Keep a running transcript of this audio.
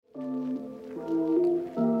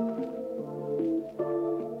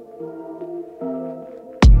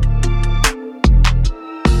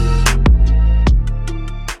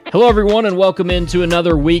Hello, everyone, and welcome into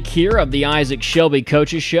another week here of the Isaac Shelby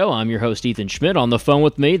Coaches Show. I'm your host, Ethan Schmidt. On the phone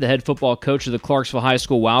with me, the head football coach of the Clarksville High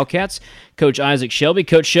School Wildcats, Coach Isaac Shelby.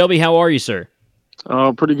 Coach Shelby, how are you, sir?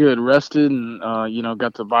 Pretty good. Rested and,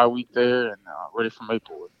 got the bye week there and ready for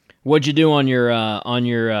Maplewood. What'd you do on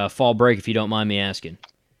your fall break, if you don't mind me asking?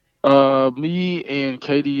 Me and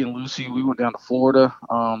Katie and Lucy, we went down to Florida,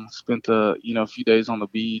 spent a few days on the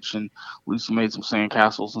beach, and Lucy made some sand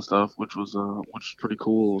castles and stuff, which was pretty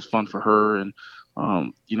cool. It was fun for her. And,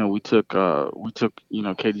 we took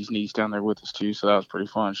Katie's niece down there with us too. So that was pretty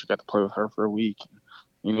fun. She got to play with her for a week.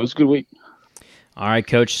 It was a good week. All right,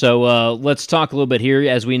 Coach. So let's talk a little bit here.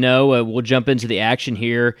 As we know, we'll jump into the action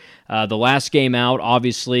here. The last game out,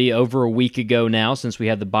 obviously, over a week ago now, since we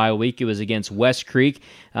had the bye week, it was against West Creek.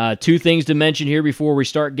 Two things to mention here before we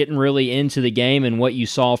start getting really into the game and what you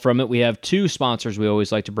saw from it. We have two sponsors we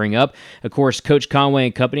always like to bring up. Of course, Coach Conway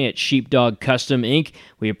and Company at Sheepdog Custom Inc.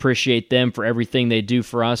 We appreciate them for everything they do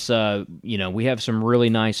for us. We have some really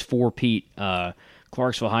nice four-peat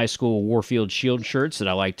Clarksville High School Warfield Shield shirts that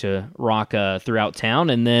I like to rock throughout town.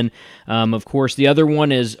 And then, of course, the other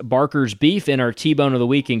one is Barker's Beef and our T-Bone of the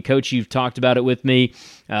Week. And, Coach, you've talked about it with me.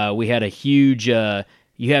 We had a huge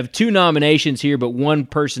you have two nominations here, but one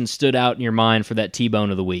person stood out in your mind for that T-Bone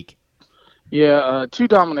of the Week. Yeah, two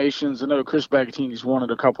dominations. I know Chris Bagatini's won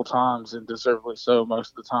it a couple times, and deservedly so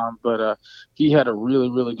most of the time. But he had a really,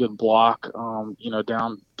 really good block.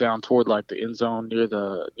 Down toward like the end zone near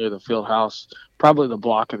the field house. Probably the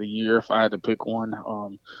block of the year if I had to pick one.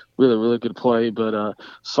 Really, really good play. But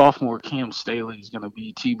sophomore Cam Staley is going to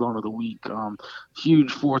be T-Bone of the Week.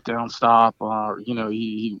 Huge fourth down stop.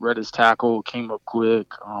 He read his tackle, came up quick.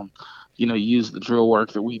 Use the drill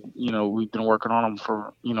work that we've been working on him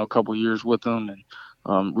for, a couple of years with him,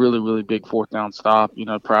 and really, really big fourth down stop,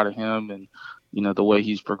 proud of him and, the way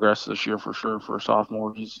he's progressed this year for sure for a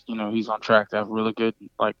sophomore. He's on track to have a really good,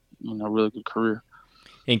 really good career.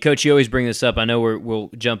 And, Coach, you always bring this up. I know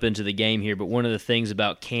we'll jump into the game here, but one of the things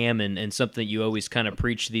about Cam and something that you always kind of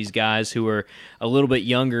preach to these guys who are a little bit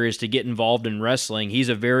younger is to get involved in wrestling. He's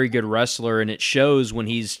a very good wrestler, and it shows when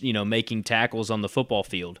he's, making tackles on the football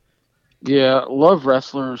field. Yeah, love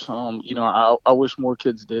wrestlers. I wish more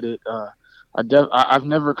kids did it. I've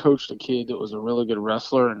never coached a kid that was a really good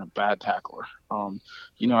wrestler and a bad tackler.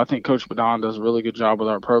 I think Coach Badon does a really good job with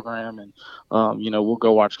our program, and we'll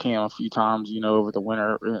go watch Cam a few times, over the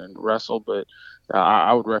winter and wrestle. But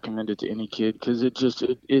I would recommend it to any kid because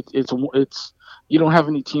it's you don't have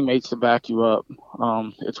any teammates to back you up.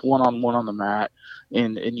 It's one-on-one on the mat,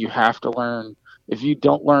 and you have to learn. If you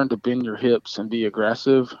don't learn to bend your hips and be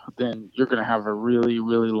aggressive, then you're going to have a really,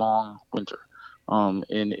 really long winter.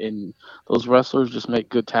 And those wrestlers just make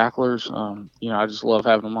good tacklers. I just love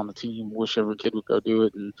having them on the team. Wish every kid would go do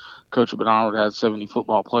it. And Coach Bernard had 70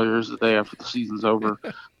 football players the day after the season's over,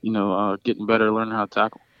 getting better, learning how to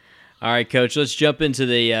tackle. All right, Coach, let's jump into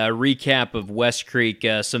the recap of West Creek.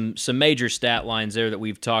 Some major stat lines there that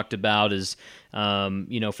we've talked about is,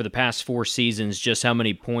 for the past 4 seasons, just how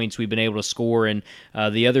many points we've been able to score. And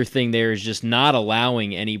the other thing there is just not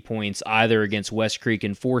allowing any points either against West Creek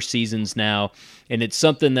in 4 seasons now. And it's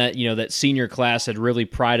something that, that senior class had really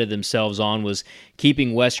prided themselves on was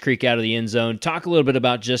keeping West Creek out of the end zone. Talk a little bit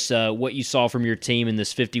about just what you saw from your team in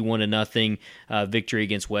this 51-0 victory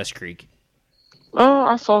against West Creek.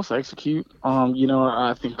 I saw us execute.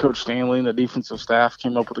 I think Coach Stanley and the defensive staff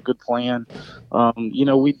came up with a good plan.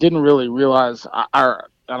 We didn't really realize I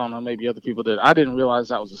don't know, maybe other people did. I didn't realize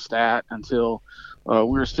that was a stat until we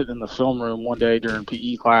were sitting in the film room one day during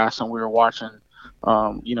PE class and we were watching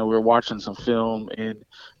some film, and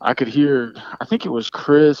I could hear, I think it was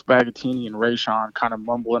Chris Bagatini and Rayshawn kind of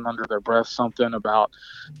mumbling under their breath something about,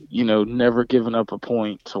 never giving up a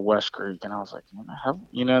point to West Creek. And I was like,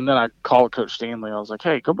 and then I called Coach Stanley. I was like,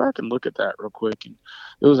 hey, go back and look at that real quick. And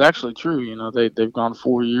it was actually true. They've gone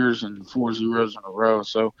 4 years and 4 zeros in a row.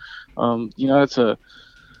 So, it's a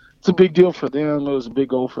big deal for them. It was a big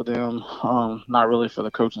goal for them. Not really for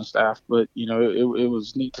the coaching staff, but, it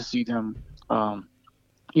was neat to see them,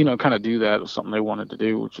 kind of do that. It was something they wanted to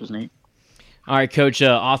do, which was neat. All right, Coach,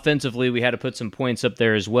 offensively, we had to put some points up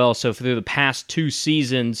there as well. So through the past 2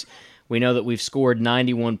 seasons, we know that we've scored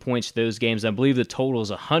 91 points to those games. I believe the total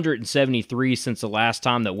is 173 since the last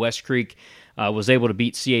time that West Creek was able to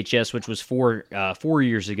beat CHS, which was 4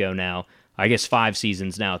 years ago now. I guess 5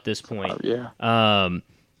 seasons now at this point. Yeah.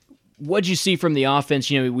 What'd you see from the offense?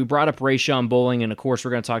 We brought up Rayshawn Bowling, and of course we're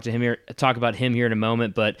going to talk about him here in a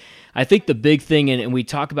moment. But I think the big thing, and we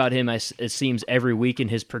talk about him, it seems every week in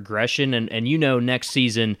his progression. And next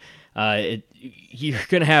season, you're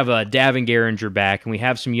going to have Davin Garinger back, and we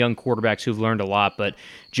have some young quarterbacks who've learned a lot, but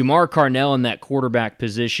Jamar Carnell in that quarterback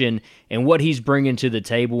position and what he's bringing to the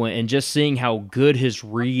table, and just seeing how good his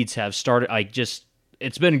reads have started,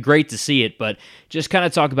 it's been great to see it, but just kind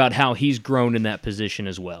of talk about how he's grown in that position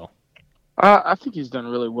as well. I think he's done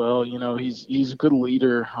really well. He's a good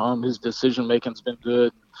leader. His decision making's been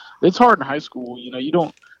good. It's hard in high school. You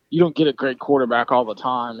don't get a great quarterback all the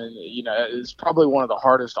time, and it's probably one of the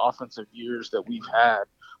hardest offensive years that we've had.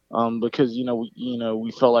 Because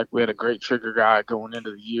we felt like we had a great trigger guy going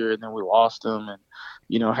into the year, and then we lost him,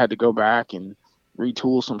 and had to go back and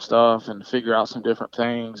retool some stuff and figure out some different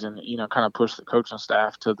things, and kind of push the coaching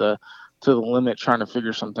staff to the limit, trying to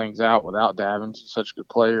figure some things out without Davin. He's such a good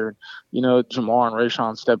player. Jamar and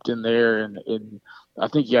Rayshon stepped in there, and I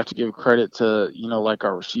think you have to give credit to like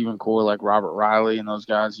our receiving core, like Robert Riley and those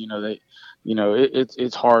guys.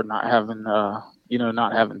 It's hard not having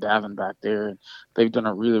Davin back there, and they've done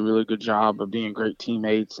a really, really good job of being great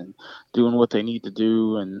teammates and doing what they need to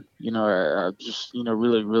do. And just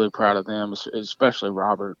really, really proud of them, especially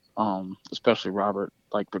Robert,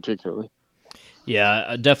 like particularly. Yeah,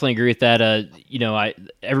 I definitely agree with that.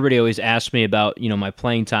 Everybody always asks me about my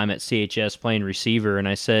playing time at CHS playing receiver, and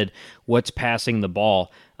I said, "What's passing the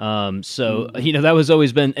ball?" That was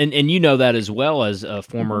always been, and that as well as a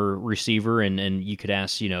former receiver, and you could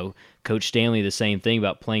ask Coach Stanley the same thing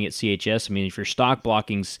about playing at CHS. I mean, if your stock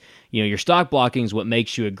blocking's what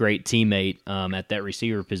makes you a great teammate at that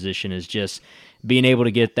receiver position, is just being able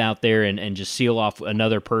to get out there and just seal off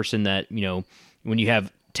another person that when you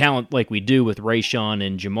have talent like we do with Rayshon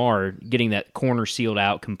and Jamar, getting that corner sealed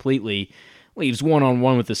out completely leaves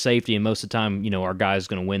one-on-one with the safety, and most of the time, our guy's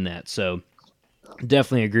going to win that. So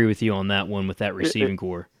definitely agree with you on that one with that receiving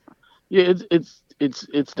core. Yeah,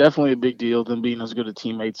 it's definitely a big deal, them being as good of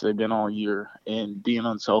teammates they've been all year and being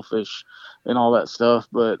unselfish and all that stuff.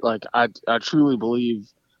 But like I truly believe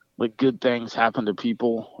like good things happen to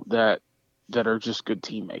people that are just good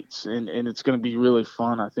teammates, and it's going to be really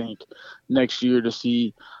fun, I think, next year to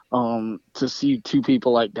see two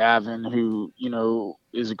people like Davin, who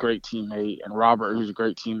is a great teammate, and Robert, who's a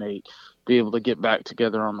great teammate, be able to get back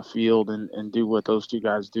together on the field and do what those two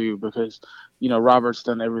guys do, because Robert's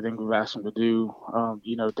done everything we've asked him to do.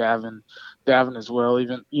 Davin as well.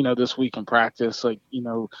 Even this week in practice, we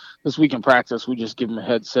just give him a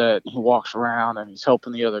headset, he walks around and he's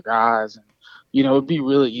helping the other guys, and it'd be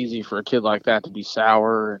really easy for a kid like that to be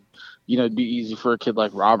sour, and it'd be easy for a kid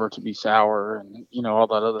like Robert to be sour, and all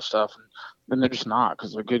that other stuff, and they're just not,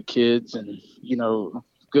 because they're good kids, and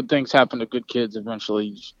good things happen to good kids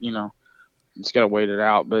eventually. Just gotta wait it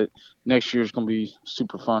out, but next year's gonna be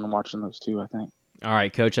super fun watching those two, I think. All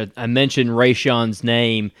right, Coach, I mentioned Rayshon's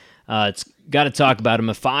name. It's got to talk about him.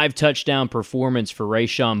 A 5-touchdown performance for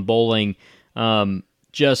Rayshon Bowling,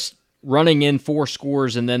 just running in 4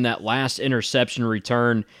 scores, and then that last interception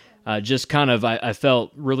return, just kind of, I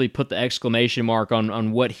felt, really put the exclamation mark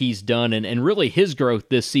on what he's done, and really his growth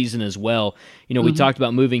this season as well. We talked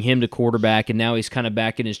about moving him to quarterback, and now he's kind of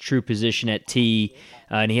back in his true position at T,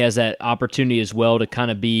 and he has that opportunity as well to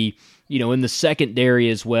kind of be, in the secondary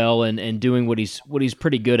as well, and doing what he's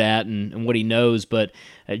pretty good at and what he knows, but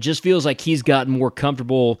it just feels like he's gotten more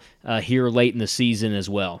comfortable here late in the season as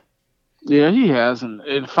well. Yeah, he has,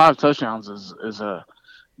 and 5 touchdowns is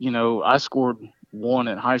I scored 1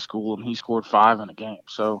 in high school and he scored 5 in a game.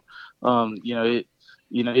 So,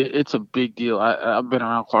 it's a big deal. I've been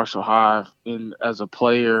around Clarksville High as a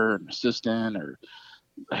player, an assistant, or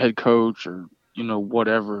head coach, or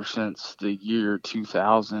whatever, since the year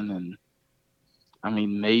 2000, and I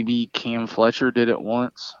mean maybe Cam Fletcher did it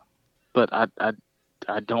once, but I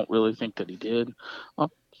don't really think that he did.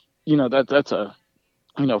 That's a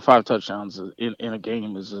 5 touchdowns in a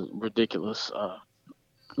game is a ridiculous.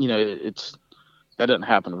 That doesn't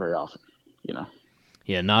happen very often.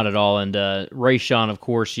 Yeah, not at all. And Rayshon, of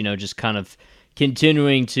course, just kind of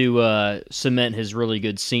continuing to cement his really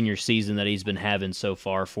good senior season that he's been having so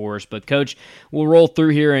far for us. But, Coach, we'll roll through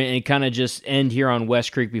here and kind of just end here on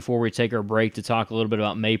West Creek before we take our break to talk a little bit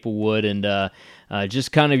about Maplewood and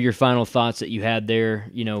just kind of your final thoughts that you had there,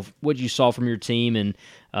 what you saw from your team and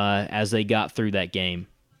as they got through that game.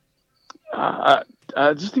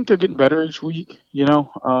 I just think they're getting better each week.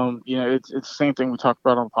 It's the same thing we talk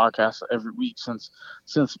about on the podcast every week since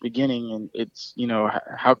the beginning, and it's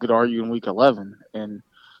how good are you in week 11? And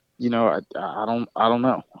I don't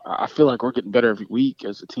know. I feel like we're getting better every week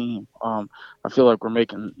as a team. I feel like we're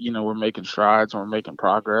making strides and we're making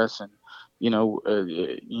progress, and you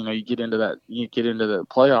get into the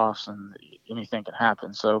playoffs and anything can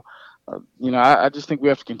happen. So I just think we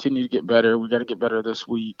have to continue to get better. We got to get better this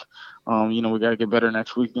week. We got to get better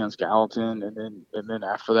next week against Gallatin, and then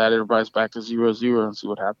after that, everybody's back to 0-0 and see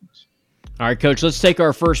what happens. All right, Coach, let's take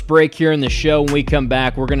our first break here in the show. When we come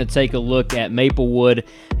back, we're going to take a look at Maplewood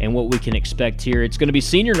and what we can expect here. It's going to be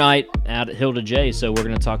senior night out at Hilda J, so we're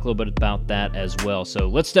going to talk a little bit about that as well. So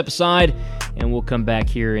let's step aside, and we'll come back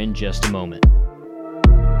here in just a moment.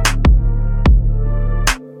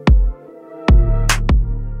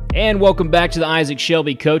 And welcome back to the Isaac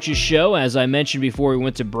Shelby Coaches Show. As I mentioned before we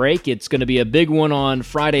went to break, it's going to be a big one on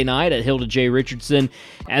Friday night at Hilda J. Richardson,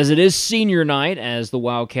 as it is senior night as the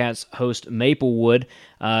Wildcats host Maplewood.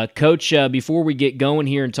 Coach, before we get going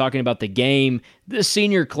here and talking about the game, this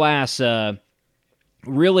senior class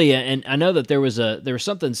really, and I know that there was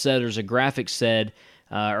something said, there's a graphic said,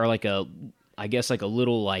 or like a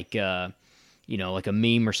little like a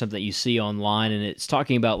meme or something that you see online, and it's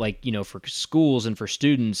talking about for schools and for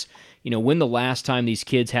students, when the last time these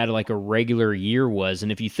kids had like a regular year was.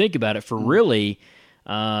 And if you think about it, for really,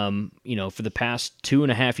 for the past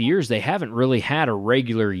 2.5 years, they haven't really had a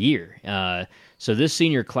regular year. So this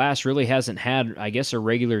senior class really hasn't had, I guess, a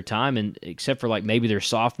regular time, and except for like maybe their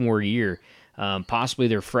sophomore year, possibly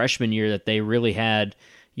their freshman year, that they really had,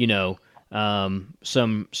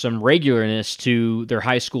 some regularness to their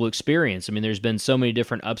high school experience. I mean, there's been so many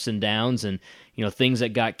different ups and downs, and things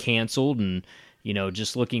that got canceled, and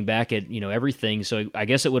just looking back at everything. So I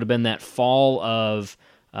guess it would have been that fall of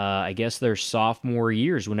their sophomore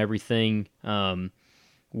years when everything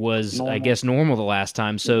was normal. I guess normal the last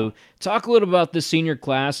time. So talk a little about this senior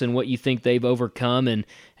class and what you think they've overcome and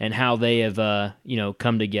how they have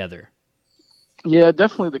come together. Yeah,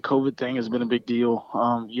 definitely the COVID thing has been a big deal.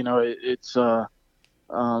 It's something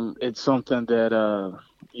that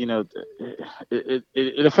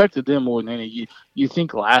it affected them more than any. You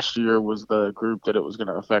think last year was the group that it was going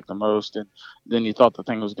to affect the most, and then you thought the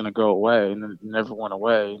thing was going to go away, and it never went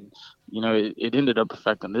away. And it ended up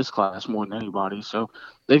affecting this class more than anybody. So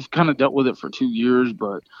they've kind of dealt with it for 2 years,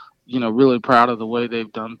 but really proud of the way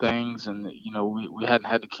they've done things. And we hadn't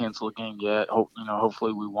had to cancel a game yet.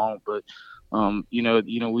 Hopefully we won't, but.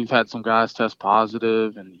 We've had some guys test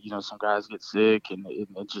positive, and some guys get sick, and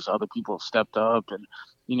just other people have stepped up, and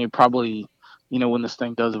probably when this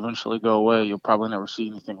thing does eventually go away, you'll probably never see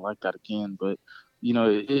anything like that again. But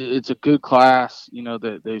it's a good class.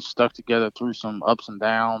 That they've stuck together through some ups and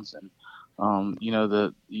downs, and when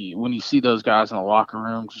you see those guys in the locker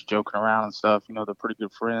room just joking around and stuff, they're pretty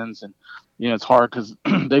good friends. And it's hard because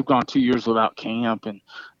they've gone 2 years without camp, and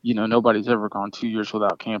nobody's ever gone 2 years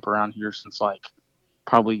without camp around here since like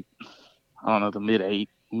probably, I don't know, the mid 80s,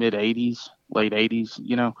 late 80s.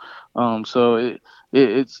 So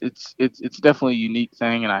it's definitely a unique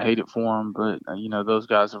thing, and I hate it for them, but those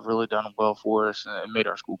guys have really done well for us, and it made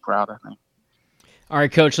our school proud, I think. All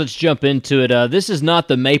right, Coach, let's jump into it. This is not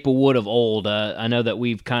the Maplewood of old. I know that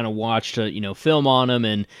we've kind of watched, film on them,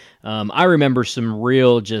 and I remember some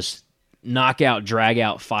real just knockout,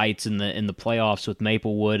 drag-out fights in the playoffs with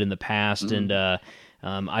Maplewood in the past. Mm-hmm.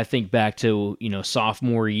 And I think back to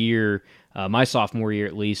sophomore year, my sophomore year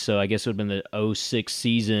at least. So I guess it would have been the 06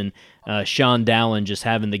 season. Sean Dallin just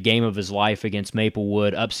having the game of his life against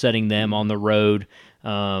Maplewood, upsetting them on the road.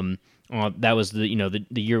 That was the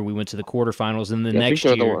year we went to the quarterfinals, and the next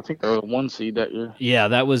year I think they were the 1 seed that year. Yeah,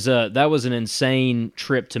 that was an insane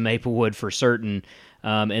trip to Maplewood for certain.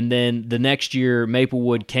 And then the next year,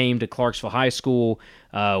 Maplewood came to Clarksville High School.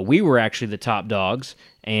 We were actually the top dogs,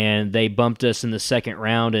 and they bumped us in the second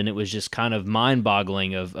round, and it was just kind of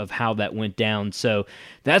mind-boggling of how that went down. So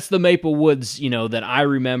that's the Maplewoods, that I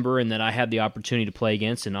remember and that I had the opportunity to play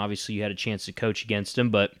against, and obviously you had a chance to coach against them,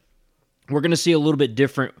 but we're going to see a little bit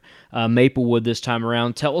different Maplewood this time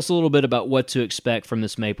around. Tell us a little bit about what to expect from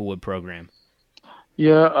this Maplewood program.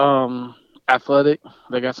 Yeah, athletic.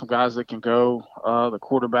 They got some guys that can go. The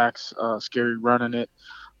quarterback's scary running it.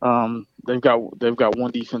 They've got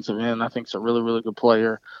one defensive end. I think it's a really, really good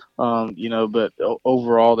player. But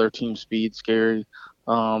overall their team speed scary.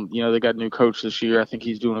 They got a new coach this year. I think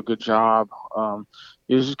he's doing a good job.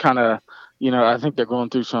 It was just kind of. I think they're going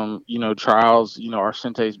through some, trials.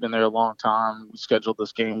 Arcente's been there a long time. We scheduled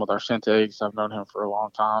this game with Arcente because I've known him for a long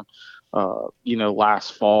time.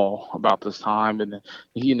 Last fall about this time, and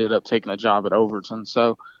he ended up taking a job at Overton.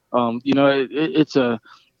 So, it's a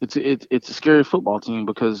scary football team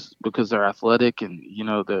because they're athletic, and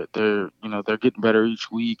they're getting better each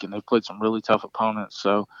week, and they've played some really tough opponents.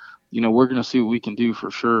 So, we're going to see what we can do for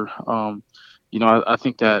sure. I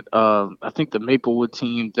think the Maplewood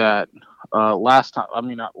team that last time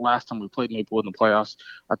we played Maplewood in the playoffs,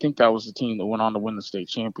 I think that was the team that went on to win the state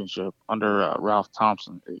championship under Ralph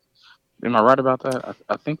Thompson. Am I right about that?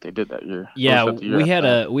 I think they did that year. Or was Yeah, that the year after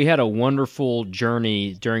that? we had a wonderful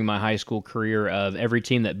journey during my high school career of every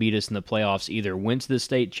team that beat us in the playoffs either went to the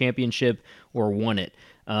state championship or won it.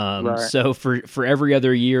 Right. So for every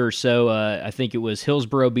other year or so, I think it was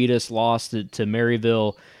Hillsboro beat us, lost to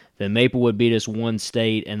Maryville, then Maplewood beat us, won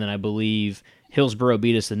state, and then I believe Hillsboro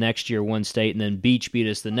beat us the next year, one state, and then Beach beat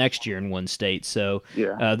us the next year in one state. So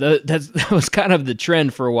Yeah. that was kind of the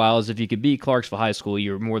trend for a while. Is if you could beat Clarksville High School,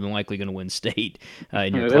 you're more than likely going to win state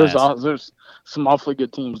in your Yeah, class. there's some awfully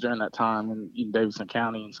good teams during that time in Davidson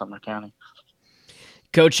County and Sumner County.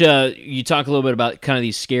 Coach, you talk a little bit about kind of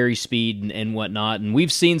these scary speed and whatnot, and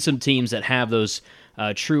we've seen some teams that have those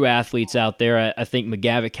true athletes out there. I think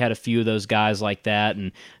McGavock had a few of those guys like that,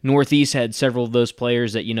 and Northeast had several of those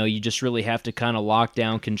players that you just really have to kind of lock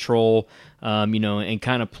down, control, and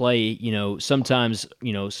kind of play. Sometimes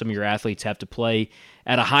some of your athletes have to play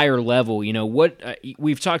at a higher level. What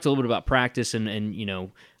we've talked a little bit about practice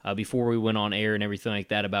and before we went on air and everything like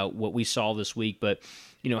that about what we saw this week, but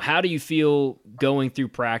how do you feel going through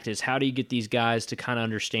practice? How do you get these guys to kind of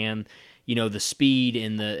understand, the speed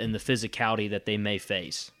and the physicality that they may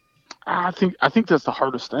face? I think that's the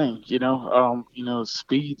hardest thing.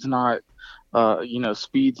 Speed's not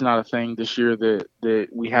a thing this year that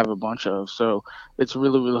we have a bunch of. So it's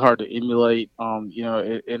really really hard to emulate.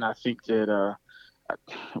 And I think that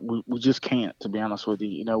we just can't. To be honest with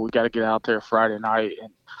you, we got to get out there Friday night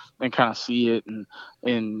and kind of see it and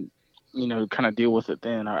kind of deal with it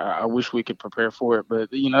then. I wish we could prepare for it, but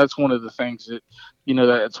that's one of the things that,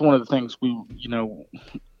 that's one of the things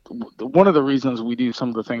one of the reasons we do some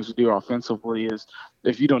of the things we do offensively is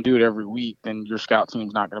if you don't do it every week, then your scout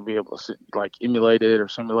team's not going to be able to emulate it or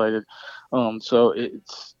simulate it. So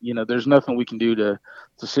it's there's nothing we can do to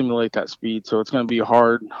simulate that speed. So it's going to be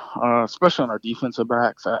hard, especially on our defensive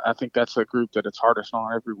backs. I think that's the group that it's hardest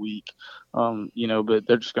on every week. But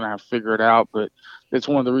they're just going to have to figure it out. But it's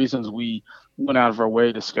one of the reasons we went out of our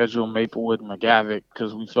way to schedule Maplewood and McGavock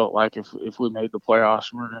because we felt like if we made the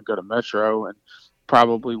playoffs, we were going to go to Metro and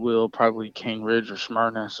probably Cane Ridge or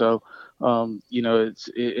Smyrna. So, and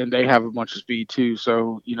they have a bunch of speed too.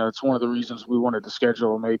 So, it's one of the reasons we wanted to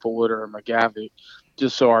schedule a Maplewood or a McGavock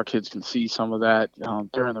just so our kids can see some of that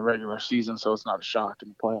during the regular season. So it's not a shock in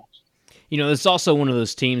the playoffs. It's also one of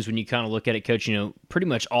those teams when you kind of look at it, Coach, pretty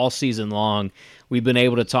much all season long, we've been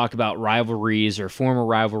able to talk about rivalries or former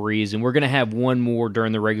rivalries, and we're going to have one more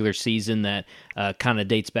during the regular season that kind of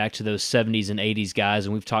dates back to those 70s and 80s guys,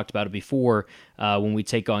 and we've talked about it before when we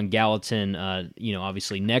take on Gallatin,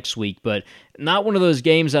 obviously next week, but not one of those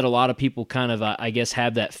games that a lot of people kind of, I guess,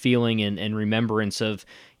 have that feeling and remembrance of,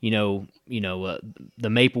 the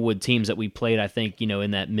Maplewood teams that we played, I think,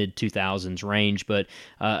 in that mid 2000s range. But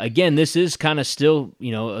again, this is kind of still,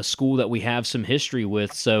 a school that we have some history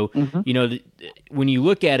with. So, when you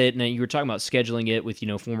look at it, and you were talking about scheduling it with,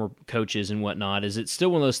 former coaches and whatnot, is it still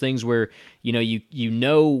one of those things where, you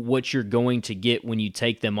know what you're going to get when you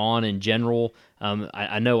take them on in general?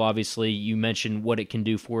 I know, obviously, you mentioned what it can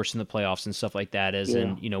do for us in the playoffs and stuff like that, as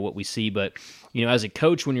in, what we see. But, as a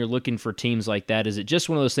coach, when you're looking for teams like that, is it just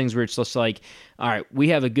one of those things where it's just like, all right, we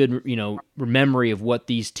have a good, memory of what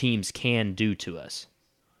these teams can do to us?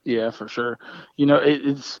 Yeah, for sure.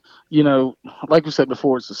 It's like we said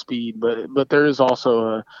before, it's the speed, but there is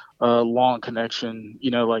also a long connection.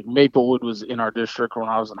 Like Maplewood was in our district when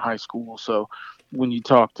I was in high school, so when you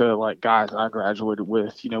talk to like guys I graduated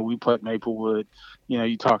with, we played Maplewood.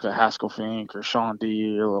 You talk to Haskell Fink or Sean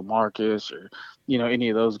Deal or Marcus or any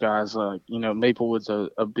of those guys. Maplewood's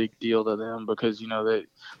a big deal to them because that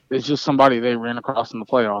it's just somebody they ran across in the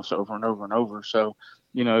playoffs over and over and over. So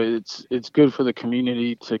it's good for the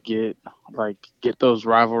community to get those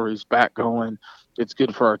rivalries back going. It's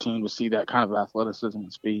good for our team to see that kind of athleticism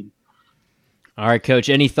and speed. All right, Coach.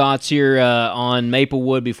 Any thoughts here on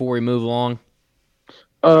Maplewood before we move along?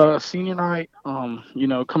 Senior night,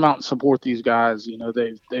 come out and support these guys.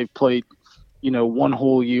 They've played, one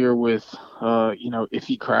whole year with,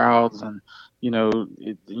 iffy crowds and,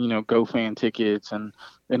 go fan tickets and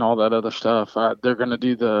all that other stuff. They're going to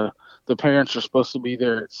do the parents are supposed to be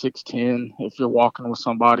there at 6:10 if you're walking with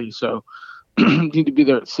somebody. So you need to be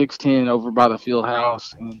there at 6:10 over by the field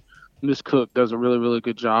house. And Miss Cook does a really, really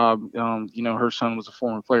good job. Her son was a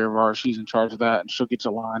former player of ours. She's in charge of that, and she'll get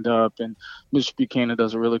you lined up. And Miss Buchanan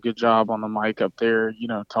does a really good job on the mic up there,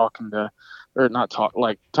 talking to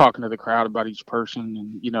the crowd about each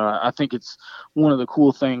person. And, I think it's one of the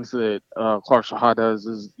cool things that Clarksville High does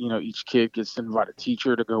is, each kid gets to invite a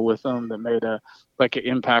teacher to go with them that made an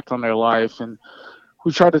impact on their life. And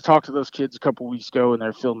we tried to talk to those kids a couple weeks ago, and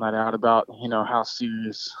they're filling that out about how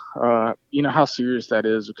serious how serious that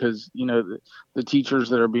is, because the teachers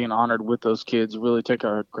that are being honored with those kids really take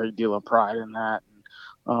a great deal of pride in that.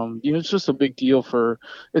 It's just a big deal for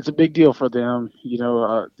them.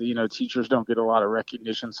 Teachers don't get a lot of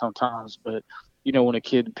recognition sometimes, but when a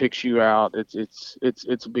kid picks you out, it's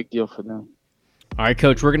a big deal for them. All right,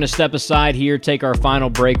 Coach, we're going to step aside here, take our final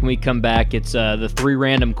break. When we come back, it's the 3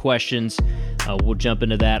 random questions. We'll jump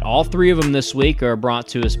into that. All 3 of them this week are brought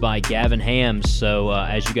to us by Gavin Hams. So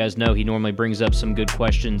as you guys know, he normally brings up some good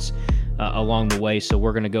questions along the way. So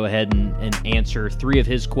we're going to go ahead and answer 3 of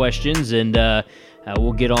his questions, and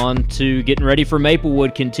we'll get on to getting ready for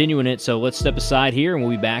Maplewood, continuing it. So let's step aside here, and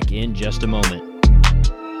we'll be back in just a moment.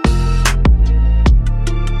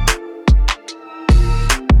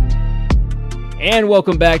 And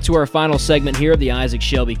welcome back to our final segment here of the Isaac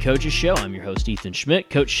Shelby Coaches Show. I'm your host, Ethan Schmidt.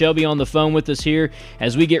 Coach Shelby on the phone with us here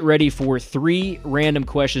as we get ready for 3 random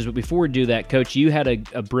questions. But before we do that, Coach, you had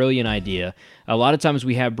a brilliant idea. A lot of times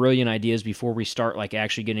we have brilliant ideas before we start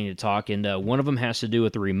actually getting to talk, and one of them has to do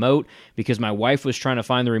with the remote, because my wife was trying to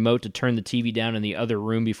find the remote to turn the TV down in the other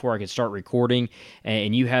room before I could start recording,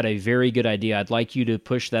 and you had a very good idea. I'd like you to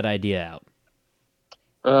push that idea out.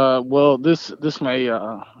 Well, this may,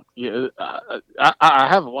 I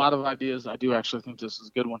have a lot of ideas. I do actually think this is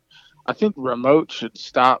a good one. I think remote should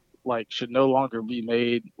should no longer be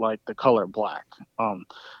made the color black.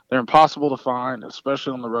 They're impossible to find,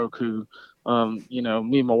 especially on the Roku. Me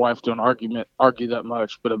and my wife don't argue that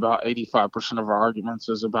much, but about 85% of our arguments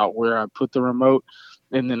is about where I put the remote.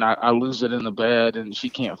 And then I lose it in the bed, and she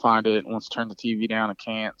can't find it. Wants to turn the TV down and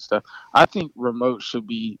can't stuff. I think remote should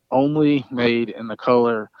be only made in the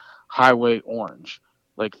color highway orange,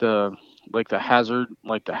 like the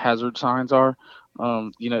hazard signs are.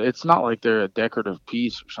 It's not like they're a decorative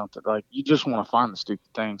piece or something. You just want to find the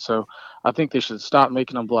stupid thing. So I think they should stop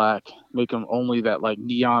making them black, make them only that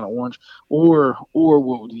neon orange, or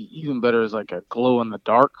what would be even better is a glow in the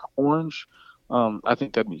dark orange. I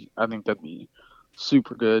think that'd be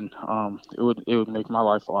super good. It would make my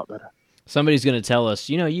life a lot better. Somebody's going to tell us,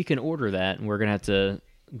 you can order that, and we're going to have to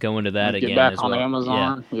go into that again. Get back as on well.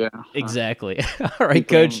 Amazon. Yeah. Exactly. All right,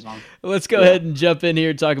 Coach, let's go ahead and jump in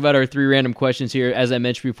here and talk about our 3 random questions here. As I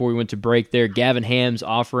mentioned before we went to break there, Gavin Hams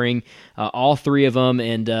offering all 3 of them,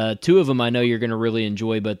 and 2 of them I know you're going to really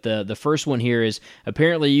enjoy, but the first one here is,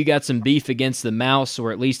 apparently you got some beef against the mouse,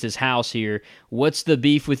 or at least his house here. What's the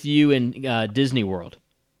beef with you in Disney World?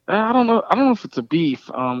 I don't know if it's a beef.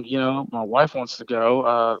 My wife wants to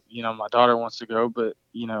go. My daughter wants to go, but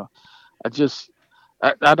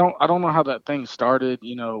I don't know how that thing started.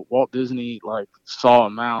 Walt Disney saw a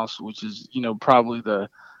mouse, which is probably the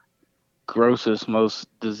grossest, most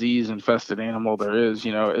disease infested animal there is.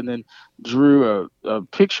 And then drew a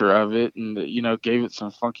picture of it, and gave it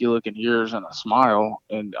some funky looking ears and a smile,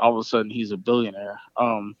 and all of a sudden he's a billionaire.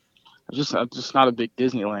 I'm just not a big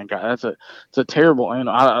Disneyland guy. It's a terrible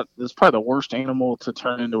animal. It's probably the worst animal to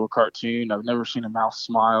turn into a cartoon. I've never seen a mouse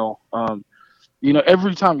smile.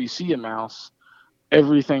 Every time you see a mouse,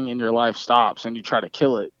 everything in your life stops and you try to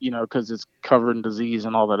kill it, because it's covered in disease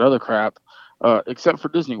and all that other crap, except for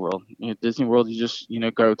Disney World. Disney World, you just,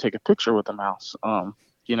 go take a picture with a mouse.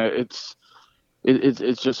 It's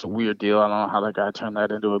just a weird deal. I don't know how that guy turned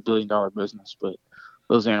that into $1 billion business, but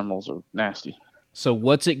those animals are nasty. So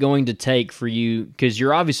what's it going to take for you? Because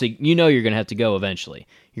you're obviously, you're going to have to go eventually.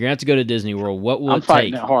 You're going to have to go to Disney World. What will it take?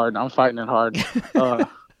 I'm fighting it hard.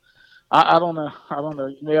 I don't know.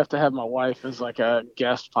 You may have to have my wife as a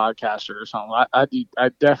guest podcaster or something. I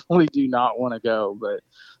definitely do not want to go, but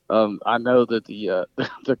I know that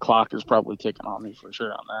the clock is probably ticking on me for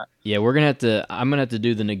sure on that. Yeah, I'm gonna have to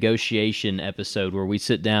do the negotiation episode where we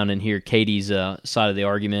sit down and hear Katie's side of the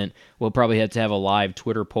argument. We'll probably have to have a live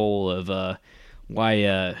Twitter poll of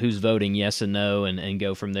why who's voting yes and no, and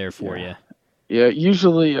go from there for you. Yeah,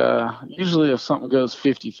 usually if something goes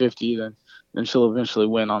 50-50, then she'll eventually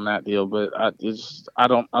win on that deal. But I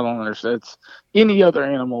don't understand. Any other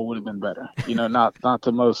animal would have been better. Not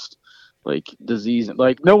the most disease.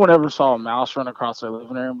 No one ever saw a mouse run across their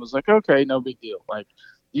living room and was like, okay, no big deal.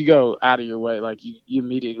 You go out of your way. You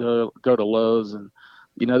immediately go to Lowe's, and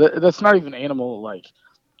that's not even animal.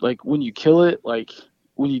 When you kill it,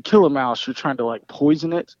 when you kill a mouse, you're trying to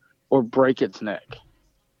poison it or break its neck.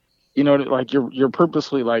 You're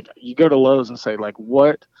purposely you go to Lowe's and say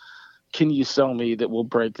what can you sell me that will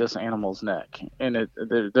break this animal's neck? And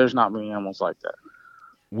there's not many animals like that.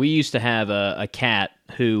 We used to have a cat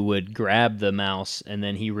who would grab the mouse, and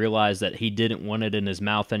then he realized that he didn't want it in his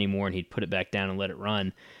mouth anymore, and he'd put it back down and let it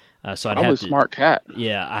run. So I'd Probably have a to, smart cat.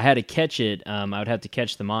 yeah, I had to catch it. I would have to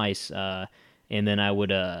catch the mice, and then I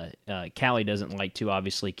would. Callie doesn't like to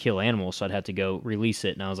obviously kill animals, so I'd have to go release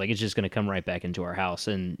it. And I was like, it's just going to come right back into our house,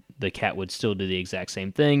 and the cat would still do the exact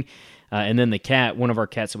same thing. And then the cat, one of our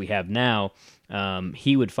cats that we have now,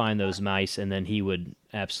 he would find those mice, and then he would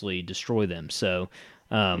absolutely destroy them. So.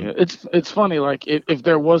 Yeah, it's funny. Like if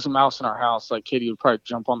there was a mouse in our house, like Katie would probably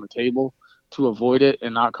jump on the table to avoid it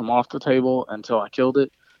and not come off the table until I killed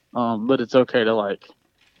it. But it's okay to like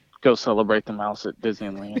go celebrate the mouse at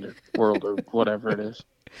Disneyland or World or whatever it is.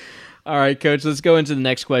 All right, Coach. Let's go into the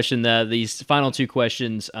next question. These final two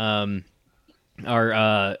questions are.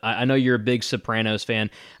 I know you're a big Sopranos fan.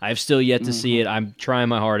 I've still yet to see it. I'm trying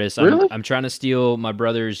my hardest. Really? I'm trying to steal my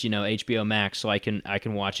brother's, HBO Max so I can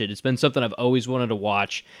watch it. It's been something I've always wanted to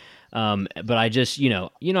watch. But I just,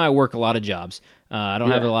 I work a lot of jobs. I don't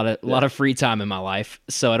have a lot of free time in my life,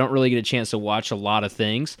 so I don't really get a chance to watch a lot of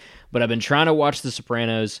things. But I've been trying to watch The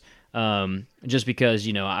Sopranos, just because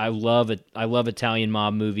I love it. I love Italian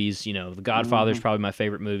mob movies. The Godfather is probably my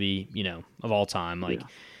favorite movie, of all time. Like,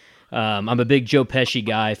 I'm a big Joe Pesci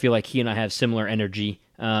guy. I feel like he and I have similar energy.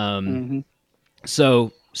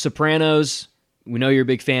 So Sopranos. We know you're a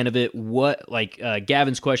big fan of it.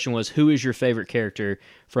 Gavin's question was, who is your favorite character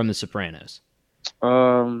from The Sopranos?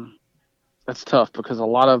 That's tough because a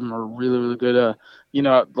lot of them are really, really good.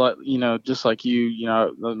 Just like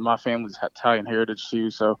you, my family's Italian heritage too,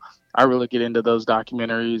 so I really get into those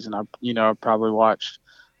documentaries, and I probably watched,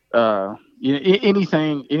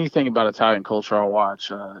 anything about Italian culture I'll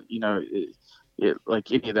watch.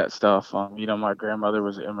 Like any of that stuff. My grandmother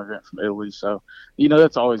was an immigrant from Italy, so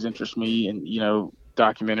that's always interests me, and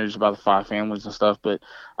documentaries about the five families and stuff. But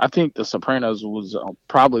I think The Sopranos was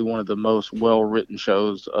probably one of the most well-written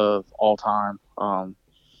shows of all time.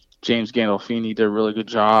 James Gandolfini did a really good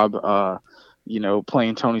job,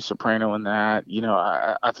 playing Tony Soprano in that.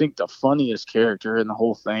 I think the funniest character in the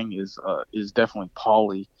whole thing is definitely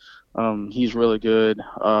Paulie. He's really good.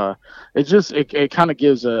 It kind of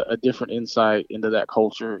gives a different insight into that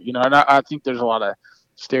culture, and I think there's a lot of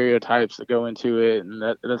stereotypes that go into it, and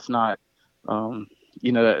that's not,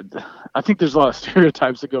 I think there's a lot of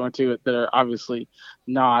stereotypes that go into it that are obviously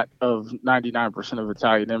not of 99% of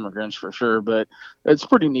Italian immigrants for sure, but it's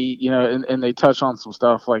pretty neat, and they touch on some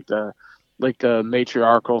stuff like the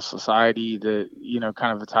matriarchal society that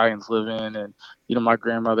kind of Italians live in, and my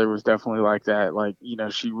grandmother was definitely like that. Like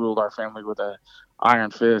she ruled our family with a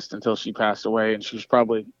iron fist until she passed away, and she was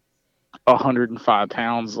probably 105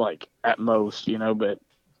 pounds, like at most, but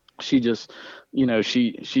she just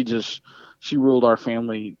she ruled our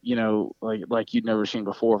family, like you'd never seen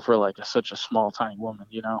before for like such a small tiny woman.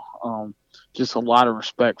 Just a lot of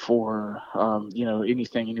respect for her.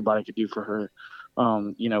 Anything anybody could do for her.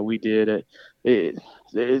 We did it.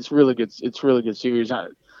 It's really good. It's really good series.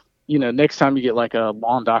 Next time you get like a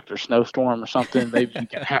Lawn Doctor Snowstorm or something,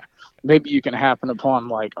 maybe you can happen upon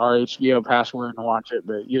like our HBO password and watch it.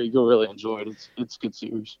 But you'll really enjoy it. It's a good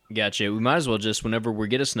series. Gotcha. We might as well just, whenever we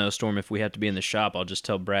get a snowstorm, if we have to be in the shop, I'll just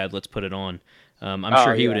tell Brad, let's put it on. I'm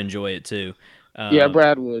sure he would enjoy it too. Yeah,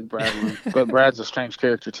 Brad would, but Brad's a strange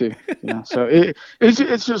character too. So it's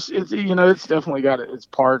definitely got its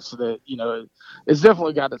parts that it's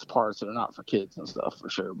definitely got its parts that are not for kids and stuff for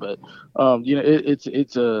sure. But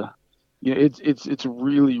it's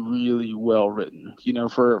really, really well written.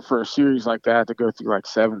 For a series like that to go through like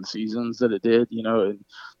 7 seasons that it did, and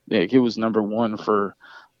it was number one for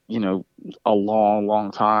a long,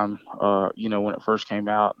 long time. When it first came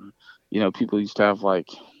out, and people used to have like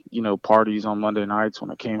parties on Monday nights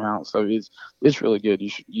when it came out. So it's really good.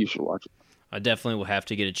 You should watch it. I definitely will have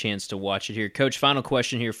to get a chance to watch it here. Coach, final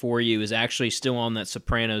question here for you is actually still on that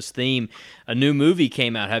Sopranos theme. A new movie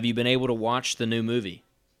came out. Have you been able to watch the new movie?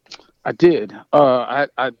 I did.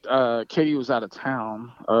 Katie was out of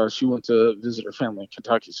town. She went to visit her family in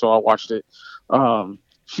Kentucky, so I watched it.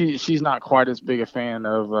 She's not quite as big a fan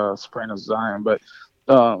of Sopranos as I am, but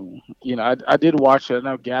I did watch it. I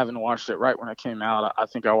know Gavin watched it right when it came out. I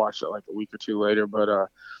think I watched it like a week or two later, but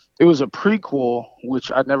it was a prequel,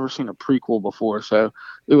 which I'd never seen a prequel before. So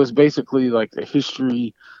it was basically like the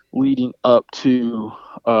history leading up to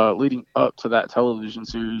that television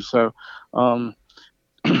series. So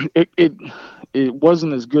it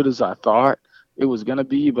wasn't as good as I thought it was going to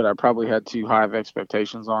be, but I probably had too high of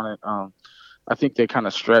expectations on it. I think they kind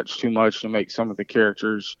of stretched too much to make some of the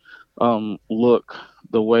characters look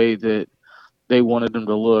the way that they wanted them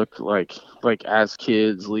to look, like as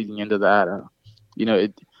kids leading into that.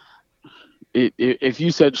 If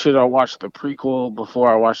you said, should I watch the prequel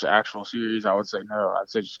before I watch the actual series, I would say no. I'd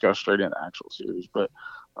say just go straight into the actual series. But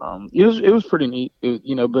It was pretty neat,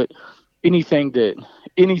 but anything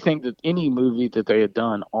that any movie that they had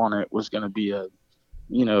done on it was going to be a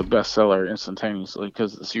bestseller instantaneously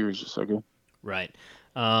because the series is so good. Right.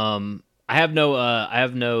 I have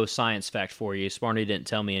no science fact for you. Sparty didn't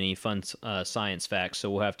tell me any fun science facts, so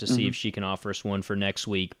we'll have to see if she can offer us one for next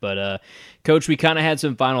week. But Coach, we kind of had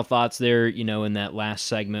some final thoughts there, in that last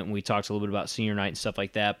segment when we talked a little bit about senior night and stuff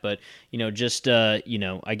like that. But just I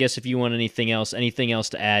guess if you want anything else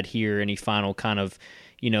to add here, any final kind of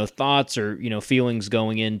thoughts or feelings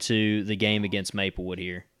going into the game against Maplewood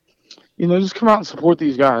here. Just come out and support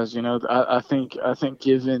these guys. I think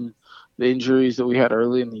given the injuries that we had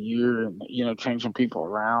early in the year and, changing people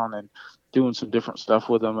around and doing some different stuff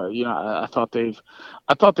with them, I thought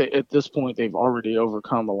that at this point they've already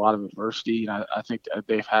overcome a lot of adversity. And I think that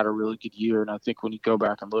they've had a really good year. And I think when you go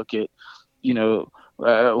back and look at,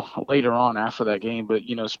 later on after that game, but,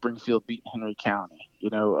 Springfield beat Henry County,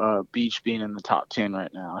 Beach being in the top 10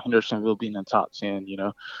 right now, Hendersonville being in the top 10,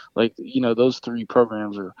 those three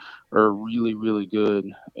programs are really, really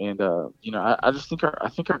good. And, I just think I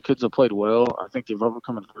think our kids have played well. I think they've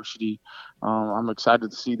overcome adversity. I'm excited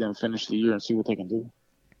to see them finish the year and see what they can do.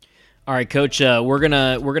 All right, Coach, we're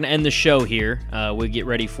gonna end the show here. We get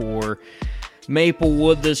ready for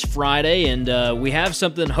Maplewood this Friday, and we have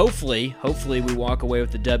something. Hopefully we walk away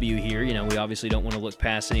with the W here. We obviously don't want to look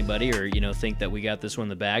past anybody or think that we got this one in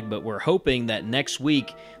the bag, but we're hoping that next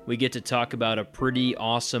week we get to talk about a pretty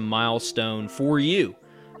awesome milestone for you.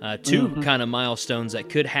 Two kind of milestones that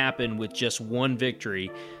could happen with just one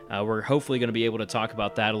victory. We're hopefully going to be able to talk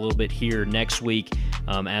about that a little bit here next week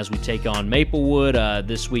as we take on Maplewood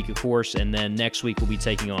this week, of course, and then next week we'll be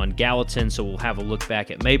taking on Gallatin, so we'll have a look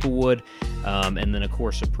back at Maplewood, and then, of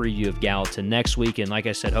course, a preview of Gallatin next week. And like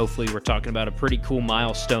I said, hopefully we're talking about a pretty cool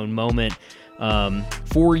milestone moment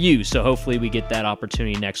for you, so hopefully we get that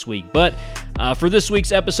opportunity next week. But for this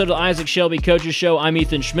week's episode of the Isaac Shelby Coaches Show, I'm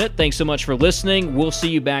Ethan Schmidt. Thanks so much for listening. We'll see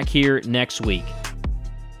you back here next week.